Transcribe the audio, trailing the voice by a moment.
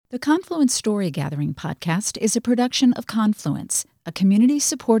The Confluence Story Gathering podcast is a production of Confluence, a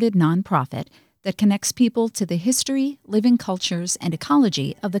community-supported nonprofit that connects people to the history, living cultures, and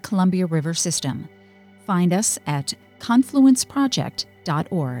ecology of the Columbia River system. Find us at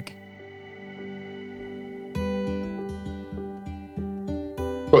confluenceproject.org.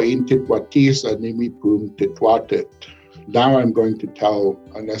 Nimiipuu. Now I'm going to tell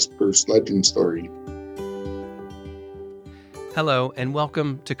a Nez Perce legend story. Hello, and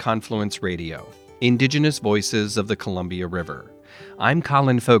welcome to Confluence Radio, Indigenous Voices of the Columbia River. I'm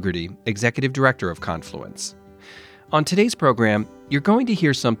Colin Fogarty, Executive Director of Confluence. On today's program, you're going to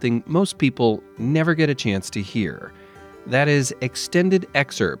hear something most people never get a chance to hear. That is, extended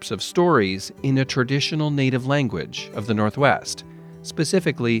excerpts of stories in a traditional native language of the Northwest,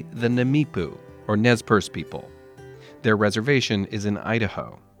 specifically the Nimiipuu, or Nez Perce people. Their reservation is in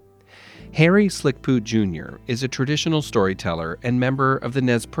Idaho. Harry Slickpoo Jr. is a traditional storyteller and member of the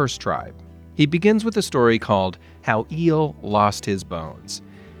Nez Perce Tribe. He begins with a story called How Eel Lost His Bones.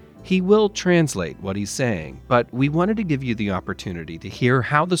 He will translate what he's saying, but we wanted to give you the opportunity to hear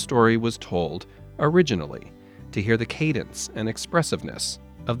how the story was told originally, to hear the cadence and expressiveness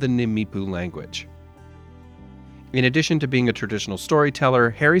of the Nimiipuu language. In addition to being a traditional storyteller,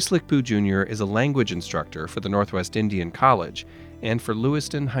 Harry Slickpoo Jr. is a language instructor for the Northwest Indian College and for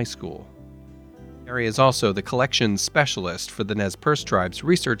Lewiston High School. Harry is also the collections specialist for the Nez Perce Tribe's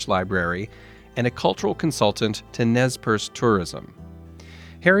research library and a cultural consultant to Nez Perce Tourism.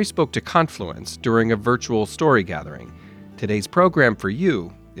 Harry spoke to Confluence during a virtual story gathering. Today's program for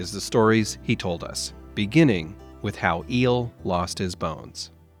you is the stories he told us, beginning with How Eel Lost His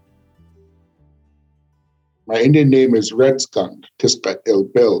Bones. My Indian name is Red Skunk, Tispat Il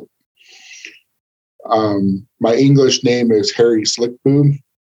Bill. My English name is Harry Slickpoo.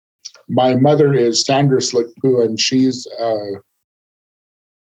 My mother is Sandra Slickpoo, and she's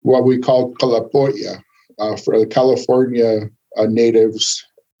what we call Kalapoya for the California natives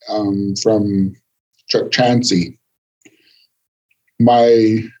from Chukchansi.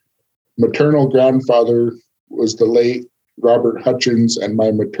 My maternal grandfather was the late Robert Hutchins, and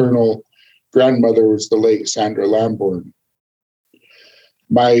my maternal grandmother was the late Sandra Lamborn.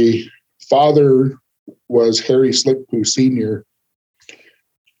 My father was Harry Slickpoo Sr.,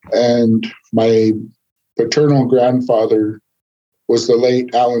 and my paternal grandfather was the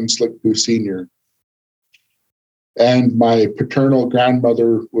late Alan Slickpoo Sr., and my paternal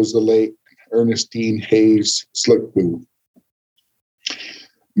grandmother was the late Ernestine Hayes Slickpoo.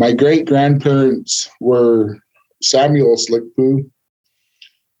 My great-grandparents were Samuel Slickpoo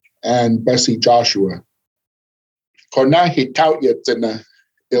and Bessie Joshua. Konahi Tauyatina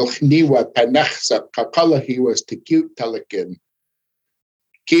Ilchniwa Panachsa Kakalahi was Tikut Telekin.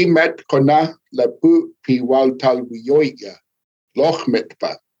 Kimet Kona Lapu Piwal Talwiyoya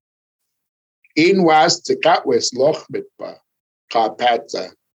Lochmitpa. In was Tikatwes Lochmitpa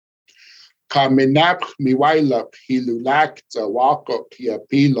Kapatza. Kaminap Miwailap Hilulakza Wako Kia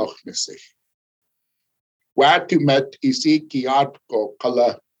Pilochmisich. Watu met Isiki Atko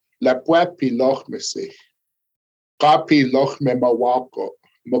Kala Lapwepi Lochmisich. Kapi Lochmemawako.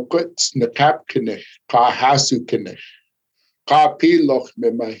 Mokuts Nakapkinich Ka Hasukinich. Kapi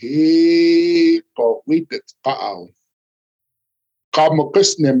Lochmemahi Ko Witit Kaal.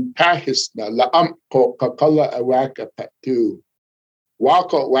 Kamukusnim Pahisna Laam Ko Kakala Awaka Patu.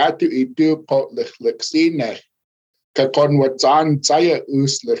 Wako Watu Itu Ko Lichliksine. Kakon Watan Saya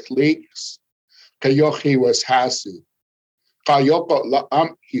Us Lichliks. Kayohi was Hasu. Kayoko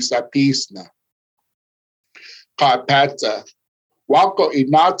Laam Hisapisna. Kapata. Wako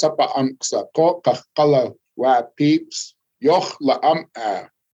Inata Pa Amksa Ko Kakala Wa Peeps. Yoch Laam A.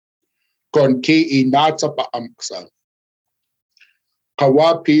 Kon Ki Inata Pa Amksa.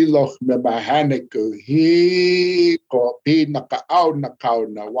 Kawapi Loch Memahaniku. He Ko Pi Nakao Nakao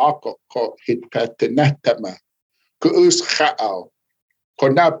Na Wako Ko Hitkatinatama. Kuus Chao.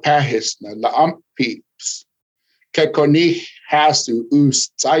 Kona Pahisna Laam Peeps. Kekoni Hasu Us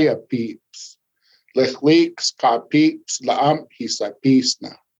Tsaya Peeps. Lechliks Ka Peeps Laam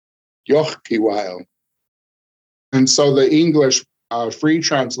Hisapisna. Yoch Kiwail. And so the English free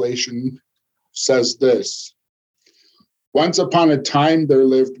translation says this. Once upon a time, there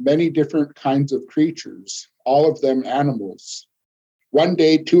lived many different kinds of creatures, all of them animals. One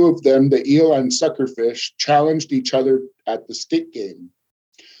day, two of them, the eel and suckerfish, challenged each other at the stick game.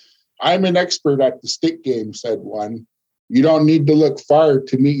 I'm an expert at the stick game, said one. You don't need to look far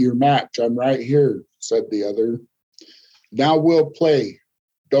to meet your match. I'm right here, said the other. Now we'll play.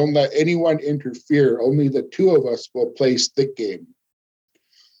 Don't let anyone interfere. Only the two of us will play stick game.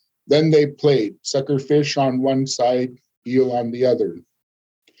 Then they played, suckerfish on one side, eel on the other.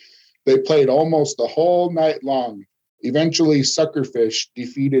 They played almost the whole night long. Eventually, Suckerfish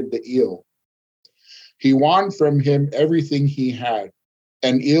defeated the eel. He won from him everything he had,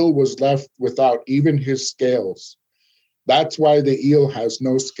 and Eel was left without even his scales. That's why the eel has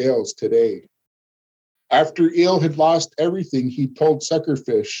no scales today. After Eel had lost everything, he told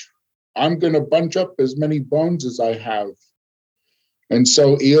Suckerfish, I'm going to bunch up as many bones as I have. And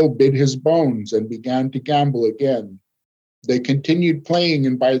so Eel bit his bones and began to gamble again. They continued playing,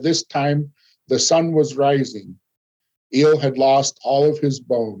 and by this time, the sun was rising. Eel had lost all of his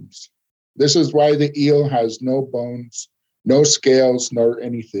bones. This is why the eel has no bones, no scales, nor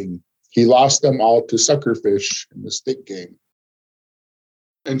anything. He lost them all to Suckerfish in the stick game.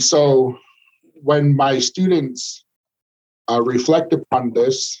 And so when my students reflect upon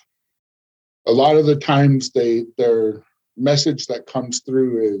this, a lot of the times their message that comes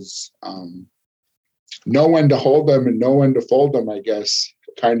through is know when to hold them and know when to fold them, I guess.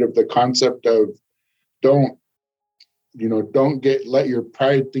 Kind of the concept of don't let your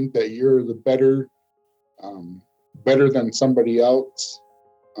pride think that you're the better than somebody else,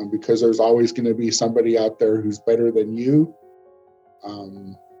 because there's always going to be somebody out there who's better than you.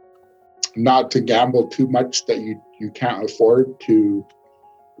 Not to gamble too much that you can't afford to,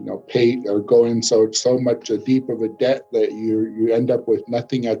 pay or go in so much deep of a debt that you end up with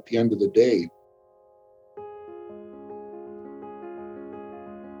nothing at the end of the day.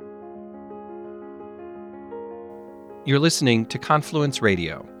 You're listening to Confluence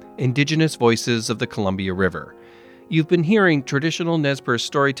Radio, Indigenous Voices of the Columbia River. You've been hearing traditional Nez Perce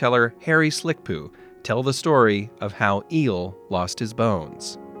storyteller Harry Slickpoo tell the story of how Eel lost his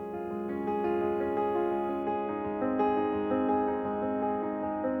bones.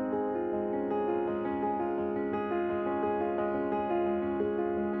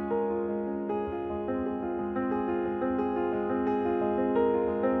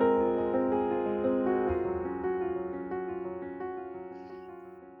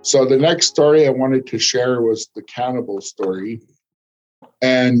 So the next story I wanted to share was the cannibal story.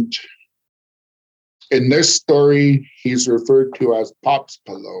 And in this story, he's referred to as Pops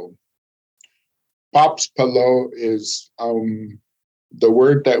Palo. Pops Palo is the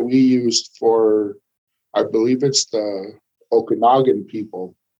word that we used for, I believe it's the Okanagan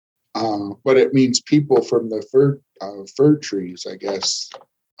people, but it means people from the fir trees, I guess,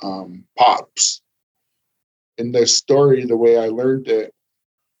 Pops. In this story, the way I learned it,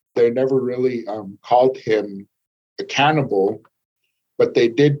 they never really called him a cannibal, but they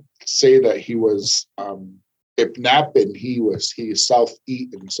did say that he was Ipnappin. He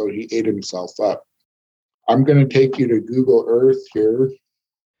self-eaten, so he ate himself up. I'm going to take you to Google Earth here.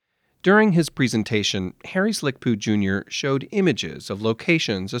 During his presentation, Harry Slickpoo Jr. showed images of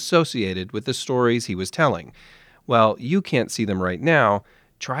locations associated with the stories he was telling. While you can't see them right now,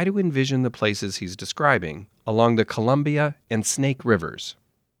 try to envision the places he's describing along the Columbia and Snake Rivers.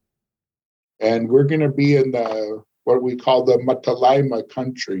 And we're going to be in what we call the Matalaima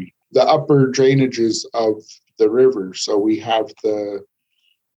country, the upper drainages of the river. So we have the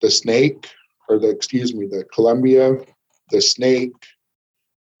Snake, the Columbia, the Snake,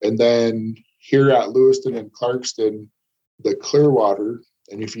 and then here at Lewiston and Clarkston, the Clearwater.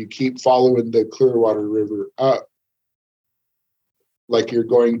 And if you keep following the Clearwater River up, like you're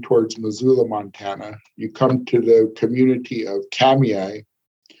going towards Missoula, Montana, you come to the community of Kamiai.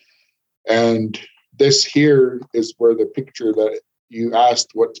 And this here is where the picture that you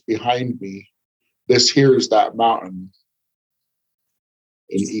asked what's behind me, this here is that mountain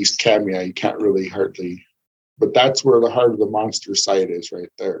in East Kamiai. You can't really hardly, but that's where the heart of the monster site is right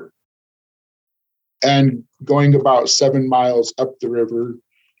there. And going about 7 miles up the river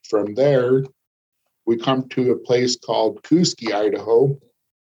from there, we come to a place called Kuski, Idaho.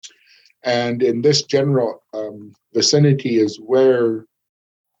 And in this general vicinity is where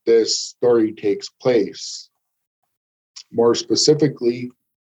this story takes place. More specifically,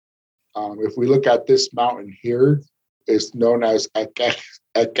 if we look at this mountain here, it's known as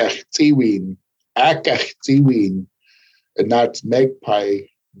Akachtiwin, and that's Magpie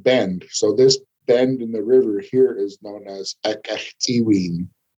Bend. So this bend in the river here is known as Akachtiwin.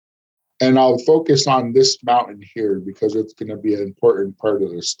 And I'll focus on this mountain here because it's going to be an important part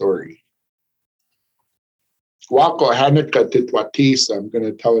of the story. Wako Hanika Titwatis, I'm going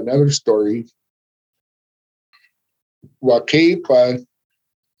to tell another story. Wakipa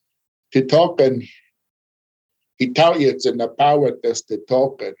Titokan Hitauits and Napawates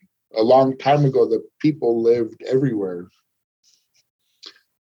Titokan. A long time ago, the people lived everywhere.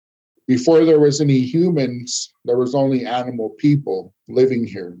 Before there was any humans, there was only animal people living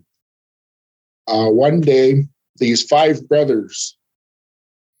here. One day, these 5 brothers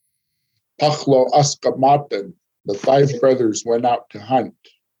Pachlo Askamatan, the 5 brothers went out to hunt.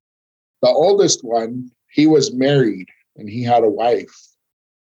 The oldest one, he was married and he had a wife.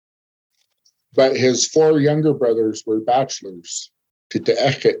 But his 4 younger brothers were bachelors.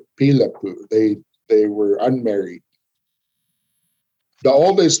 Titeechet Pilapu, they were unmarried. The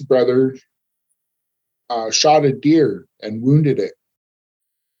oldest brother shot a deer and wounded it.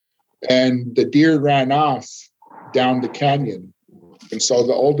 And the deer ran off down the canyon. And so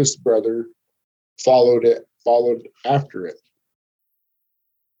the oldest brother followed after it.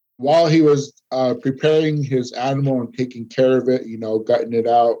 While he was preparing his animal and taking care of it, gutting it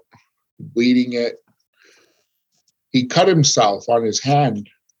out, bleeding it, he cut himself on his hand.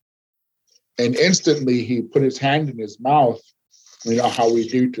 And instantly he put his hand in his mouth, how we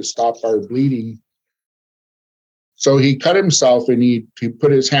do to stop our bleeding. So he cut himself and he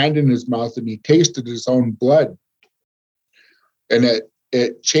put his hand in his mouth and he tasted his own blood. And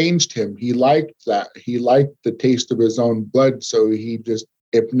it changed him. He liked that. He liked the taste of his own blood. So he just,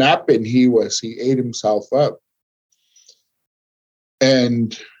 if napping he ate himself up.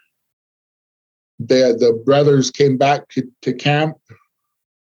 And the brothers came back to camp,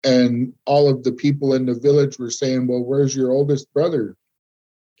 and all of the people in the village were saying, well, where's your oldest brother?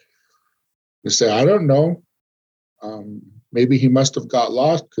 They say, I don't know. Maybe he must have got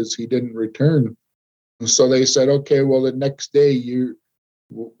lost because he didn't return. And so they said, okay, well, the next day you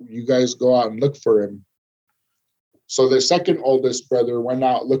guys go out and look for him. So the second oldest brother went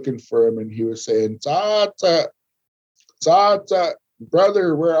out looking for him, and he was saying, Tsatsa, Tsatsa,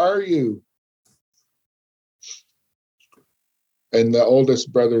 brother, where are you? And the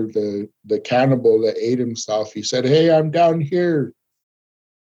oldest brother, the cannibal that ate himself, he said, hey, I'm down here.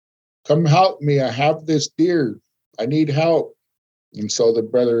 Come help me. I have this deer. I need help. And so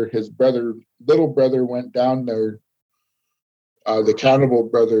his little brother went down there. The cannibal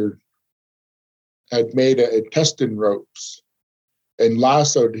brother had made intestine ropes and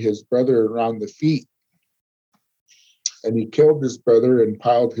lassoed his brother around the feet. And he killed his brother and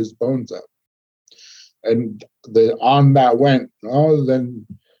piled his bones up. And on that went. Then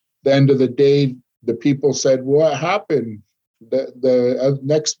the end of the day, the people said, what happened? The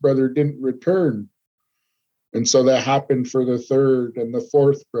next brother didn't return. And so that happened for the third and the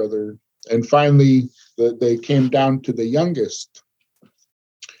fourth brother. And finally, they came down to the youngest.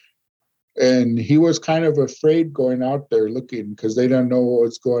 And he was kind of afraid going out there looking because they don't know what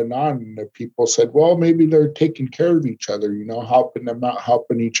was going on. And the people said, well, maybe they're taking care of each other, helping them out,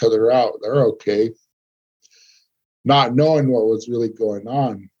 helping each other out. They're okay. Not knowing what was really going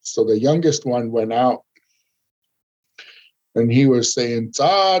on. So the youngest one went out and he was saying,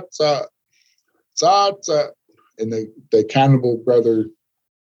 Tsatsa, Tsatsa. And the cannibal brother,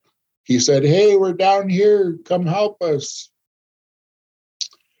 he said, hey, we're down here. Come help us.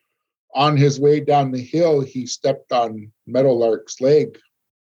 On his way down the hill, he stepped on Meadowlark's leg.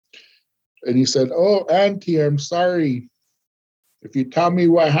 And he said, oh, Auntie, I'm sorry. If you tell me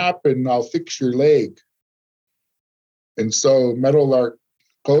what happened, I'll fix your leg. And so Meadowlark,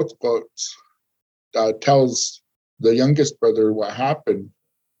 quotes, tells the youngest brother what happened.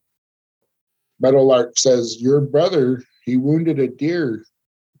 Meadowlark says, your brother, he wounded a deer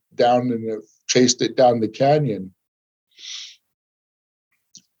down and chased it down the canyon.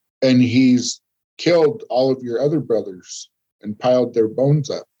 And he's killed all of your other brothers and piled their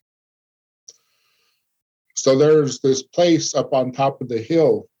bones up. So there's this place up on top of the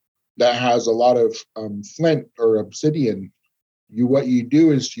hill that has a lot of flint or obsidian. What you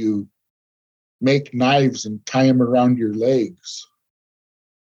do is you make knives and tie them around your legs.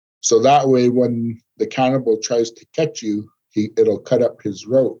 So that way, when the cannibal tries to catch you, it'll cut up his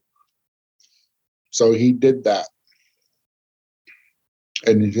rope. So he did that.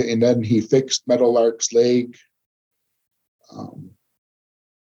 And then he fixed Meadowlark's leg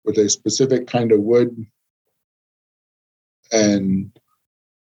with a specific kind of wood and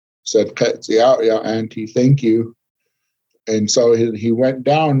said, yeah, Auntie, thank you. And so he went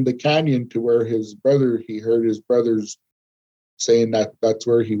down the canyon to where he heard his brothers saying that's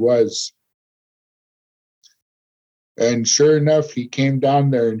where he was. And sure enough, he came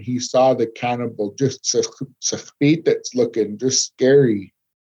down there and he saw the cannibal, just that's looking just scary,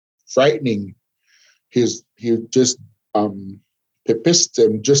 frightening. He just pipissed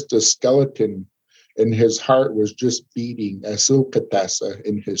him, just a skeleton, and his heart was just beating, asilkatasa,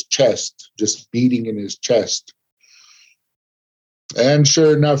 in his chest, just beating in his chest. And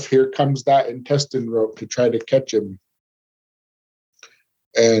sure enough, here comes that intestine rope to try to catch him.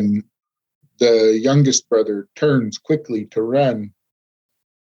 And the youngest brother turns quickly to run,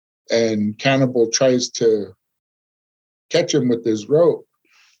 and Cannibal tries to catch him with his rope,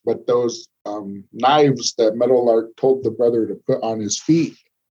 But those knives that Meadowlark told the brother to put on his feet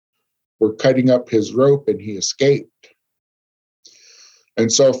were cutting up his rope, and he escaped.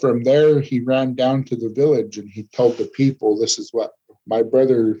 And so from there, he ran down to the village and he told the people, this is what my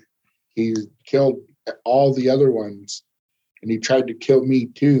brother, he killed all the other ones, and he tried to kill me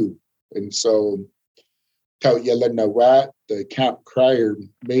too. And so Tauyalanawat, the camp crier,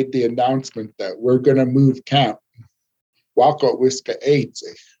 made the announcement that we're going to move camp. Waka Wiska 8.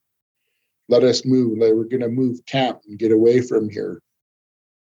 Let us move. We're going to move camp and get away from here.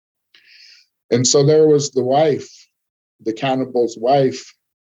 And so there was the wife, the cannibal's wife.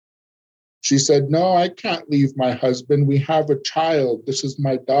 She said, no, I can't leave my husband. We have a child. This is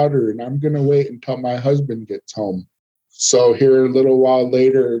my daughter, and I'm going to wait until my husband gets home. So here a little while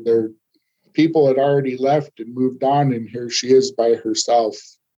later, their people had already left and moved on, and here she is by herself.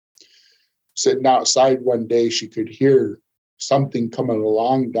 Sitting outside one day, she could hear something coming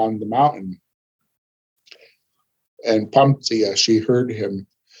along down the mountain. And Pamtia, she heard him.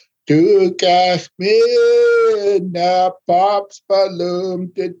 To Kashmir, na pops balloon,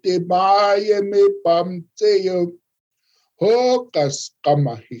 titimaya me Pamtia. Hokas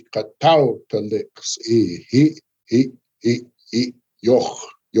kamahikataw talix. Yoch,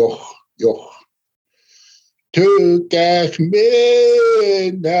 yoch, yoch. To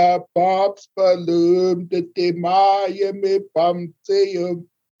Kashmir, na pops balloon, titimaya me Pamtia.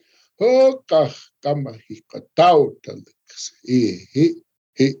 Hokas kamahikataw talix.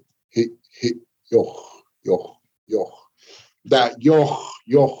 Yoch, yoch, yoch. That yoch,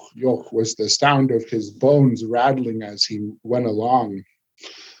 yoch, yoch was the sound of his bones rattling as he went along.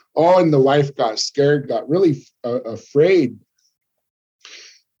 Oh, and the wife got scared, got really afraid.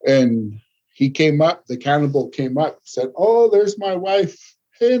 And he came up, the cannibal came up, said, oh, there's my wife.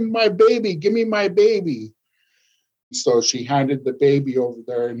 Hey, my baby, give me my baby. So she handed the baby over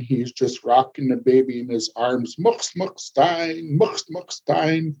there, and he's just rocking the baby in his arms. Mux, muxstein, mux,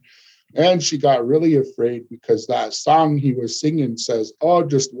 muxstein. And she got really afraid because that song he was singing says, oh,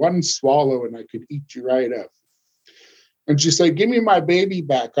 just one swallow and I could eat you right up. And she said, give me my baby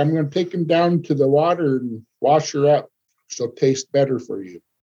back. I'm going to take him down to the water and wash her up. She'll taste better for you.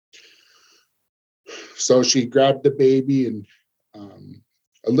 So she grabbed the baby and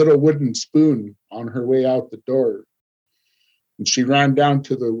a little wooden spoon on her way out the door. And she ran down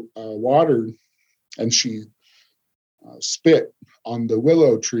to the water and she spit on the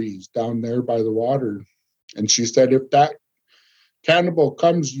willow trees down there by the water. And she said, if that cannibal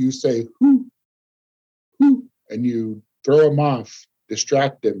comes, you say, hoo, hoo, and you throw him off,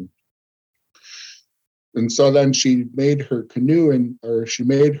 distract him. And so then she made her canoe or she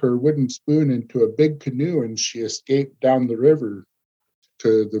made her wooden spoon into a big canoe, and she escaped down the river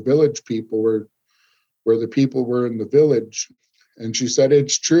to the village people where the people were in the village. And she said,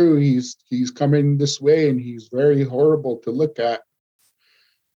 it's true, he's coming this way and he's very horrible to look at.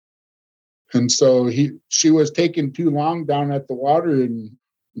 And so she was taking too long down at the water, and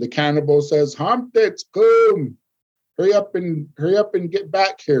the cannibal says, Humptits, come, hurry up and get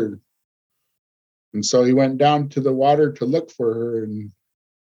back here. And so he went down to the water to look for her, and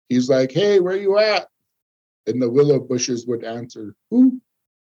he's like, hey, where you at? And the willow bushes would answer, who,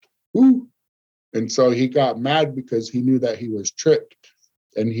 who? And so he got mad because he knew that he was tricked,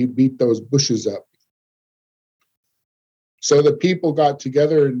 and he beat those bushes up. So the people got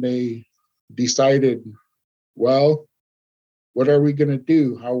together and they decided, well, what are we going to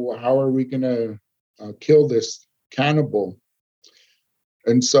do? How are we going to kill this cannibal?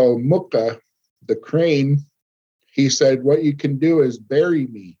 And so Muka, the crane, he said, what you can do is bury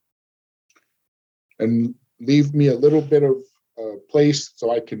me and leave me a little bit of place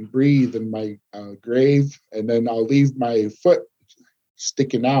so I can breathe in my grave, and then I'll leave my foot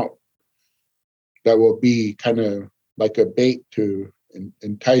sticking out. That will be kind of like a bait to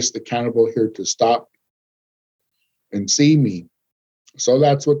entice the cannibal here to stop and see me. So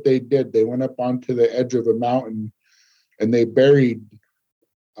that's what they did. They went up onto the edge of a mountain and they buried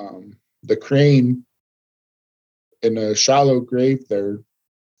the crane in a shallow grave there.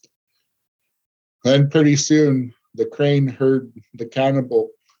 And pretty soon the crane heard the cannibal,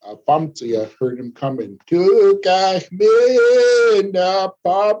 Pamtia, heard him coming. To Kashmir, na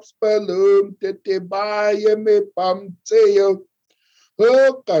pops balloon, titibaya me Pamtia.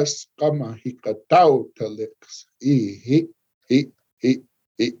 Hokas kamahikataw talix. He,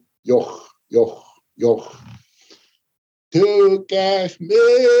 yoch, yoch, yoch. To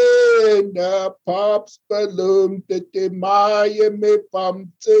Kashmir, na pops balloon, titimaya me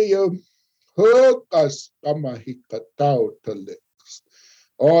Pamtia. Hokas kamahikataw talix.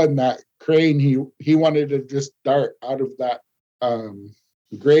 Oh, and that crane, he wanted to just dart out of that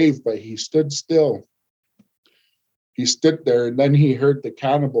grave, but he stood still. He stood there, and then he heard the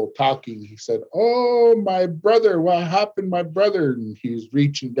cannibal talking. He said, "Oh, my brother, what happened, my brother?" And he's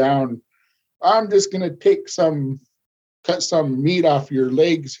reaching down. "I'm just going to cut some meat off your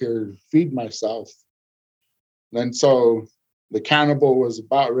legs here, feed myself." And so the cannibal was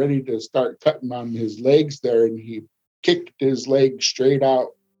about ready to start cutting on his legs there, and he kicked his leg straight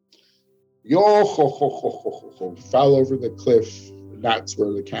out. Yo ho ho ho ho ho ho, fell over the cliff. And that's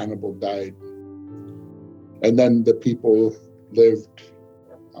where the cannibal died. And then the people lived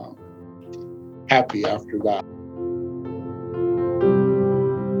happy after that.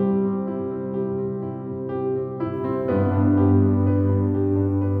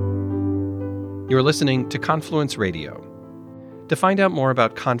 You're listening to Confluence Radio. To find out more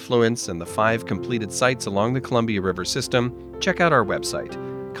about Confluence and the 5 completed sites along the Columbia River system, check out our website,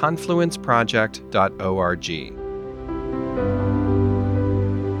 confluenceproject.org.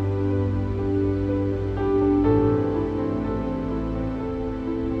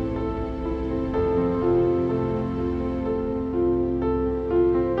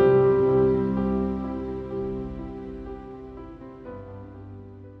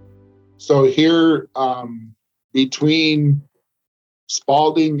 So here, between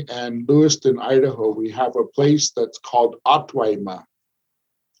Spalding and Lewiston, Idaho, we have a place that's called Otwayma.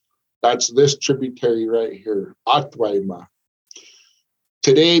 That's this tributary right here, Otwayma.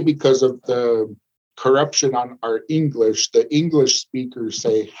 Today, because of the corruption on our English, the English speakers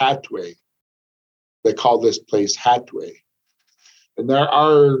say Hatway. They call this place Hatway. And there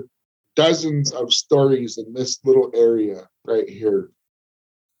are dozens of stories in this little area right here,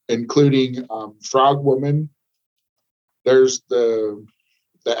 including Frog Woman. There's the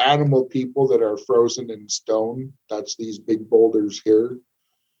animal people that are frozen in stone. That's these big boulders here.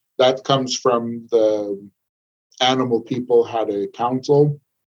 That comes from the animal people had a council.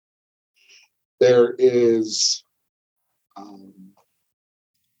 There is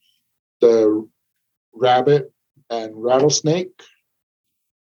the rabbit and rattlesnake.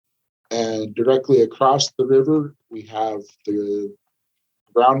 And directly across the river, we have the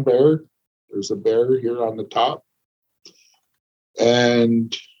brown bear. There's a bear here on the top.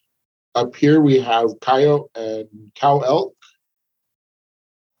 And up here we have coyote and cow elk.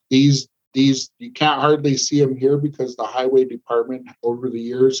 These you can't hardly see them here because the highway department over the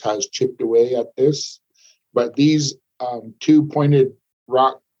years has chipped away at this. But these 2 pointed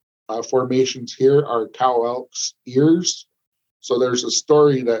rock formations here are cow elk's ears. So there's a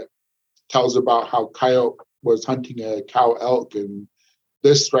story that tells about how coyote was hunting a cow elk, and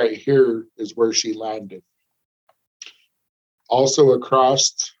this right here is where she landed. Also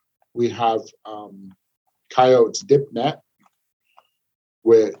across, we have coyote's dip net,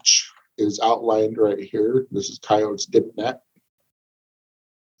 which is outlined right here. This is coyote's dip net.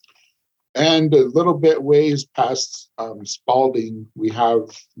 And a little bit ways past Spalding, we have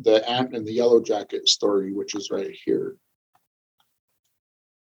the ant and the yellow jacket story, which is right here,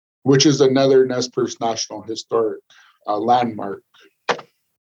 which is another Nez Perce National Historic landmark.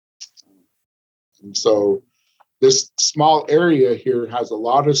 And so this small area here has a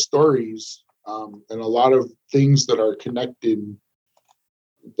lot of stories and a lot of things that are connected,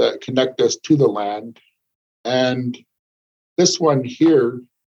 that connect us to the land. And this one here,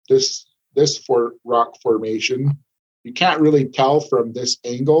 this rock formation, you can't really tell from this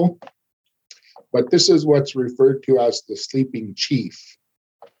angle, but this is what's referred to as the sleeping chief.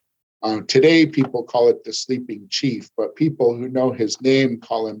 Today, people call it the sleeping chief, but people who know his name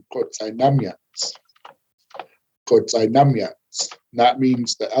call him Kotsainamyats. Kotsainamyats. That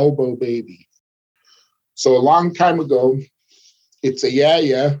means the elbow baby. So a long time ago, it's a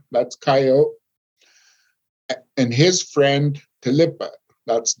yaya, that's coyote, and his friend Tilipa,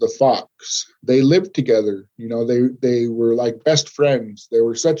 that's the fox. They lived together. You know, they were like best friends. They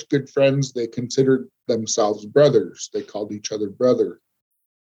were such good friends, they considered themselves brothers. They called each other brother.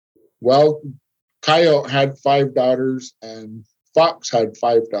 Well, coyote had 5 daughters and fox had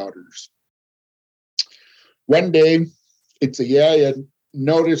 5 daughters. One day, it's a yaya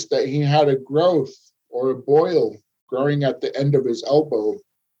noticed that he had a growth or a boil growing at the end of his elbow.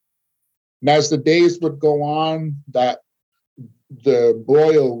 And as the days would go on, that the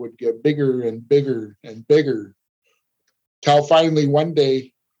boil would get bigger and bigger and bigger, till finally one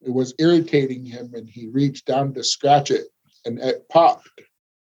day it was irritating him and he reached down to scratch it and it popped.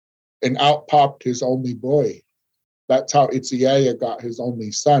 And out popped his only boy. That's how Itziaya got his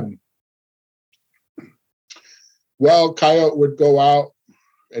only son. Well, coyote would go out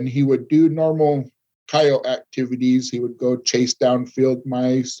and he would do normal coyote activities. He would go chase down field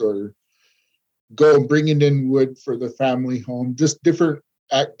mice or go bringing in wood for the family home, just different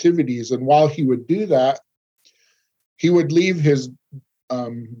activities. And while he would do that, he would leave his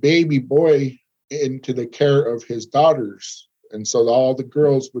baby boy into the care of his daughters. And so all the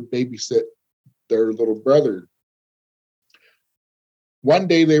girls would babysit their little brother. One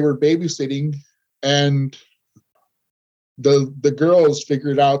day they were babysitting, and the girls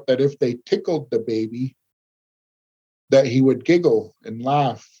figured out that if they tickled the baby, that he would giggle and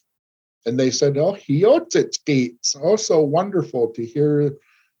laugh. And they said, oh, it's oh, so wonderful to hear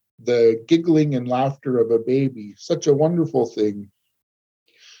the giggling and laughter of a baby. Such a wonderful thing.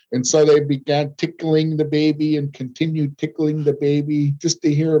 And so they began tickling the baby and continued tickling the baby just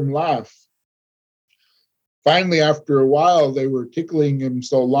to hear him laugh. Finally, after a while, they were tickling him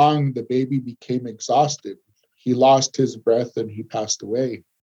so long, the baby became exhausted. He lost his breath and he passed away.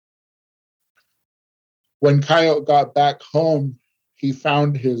 When Coyote got back home, he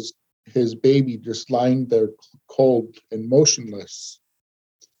found his baby just lying there cold and motionless.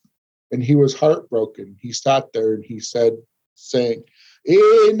 And he was heartbroken. He sat there and he said, saying,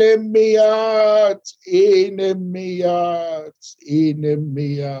 Inimiats, Inimiats,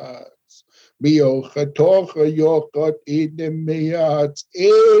 Inimiats. Mio chatocha yokot inimiats,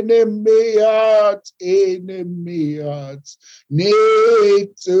 inimiats, inimiats, nitu.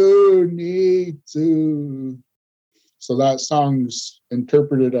 So that song's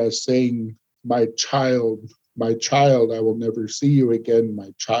interpreted as saying, my child, I will never see you again,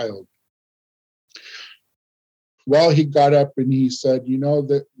 my child. Well, he got up and he said,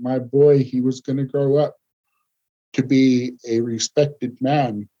 that my boy, he was going to grow up to be a respected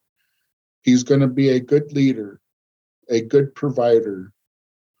man. He's going to be a good leader, a good provider,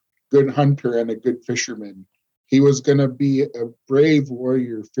 good hunter, and a good fisherman. He was going to be a brave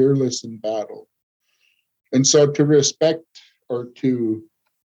warrior, fearless in battle. And so to respect or to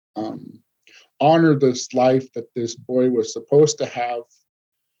honor this life that this boy was supposed to have,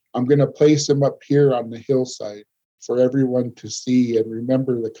 I'm going to place him up here on the hillside for everyone to see and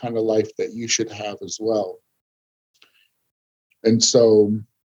remember the kind of life that you should have as well. And so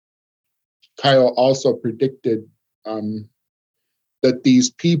Kyle also predicted that these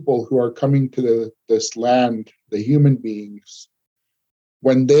people who are coming to this land, the human beings,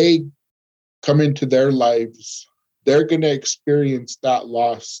 when they come into their lives, they're going to experience that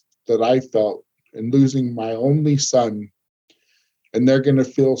loss that I felt in losing my only son. And they're going to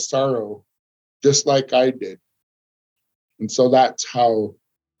feel sorrow just like I did. And so that's how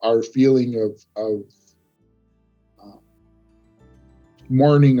our feeling of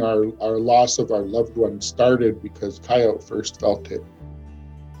mourning our loss of our loved one started, because Coyote first felt it.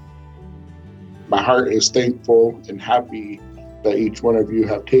 My heart is thankful and happy that each one of you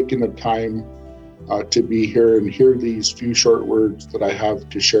have taken the time to be here and hear these few short words that I have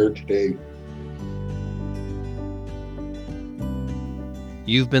to share today.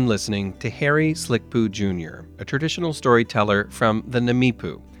 You've been listening to Harry Slickpoo Jr., a traditional storyteller from the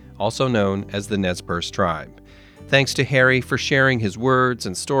Nimiipuu, also known as the Nez Perce Tribe. Thanks to Harry for sharing his words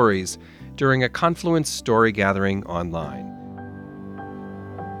and stories during a Confluence story gathering online.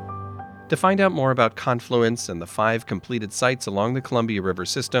 To find out more about Confluence and the 5 completed sites along the Columbia River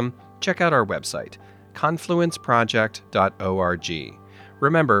system, check out our website, confluenceproject.org.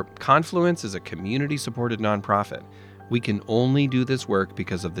 Remember, Confluence is a community-supported nonprofit. We can only do this work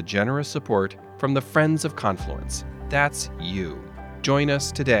because of the generous support from the Friends of Confluence. That's you. Join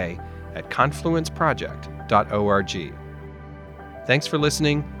us today at confluenceproject.org. Thanks for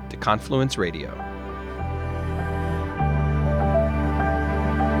listening to Confluence Radio.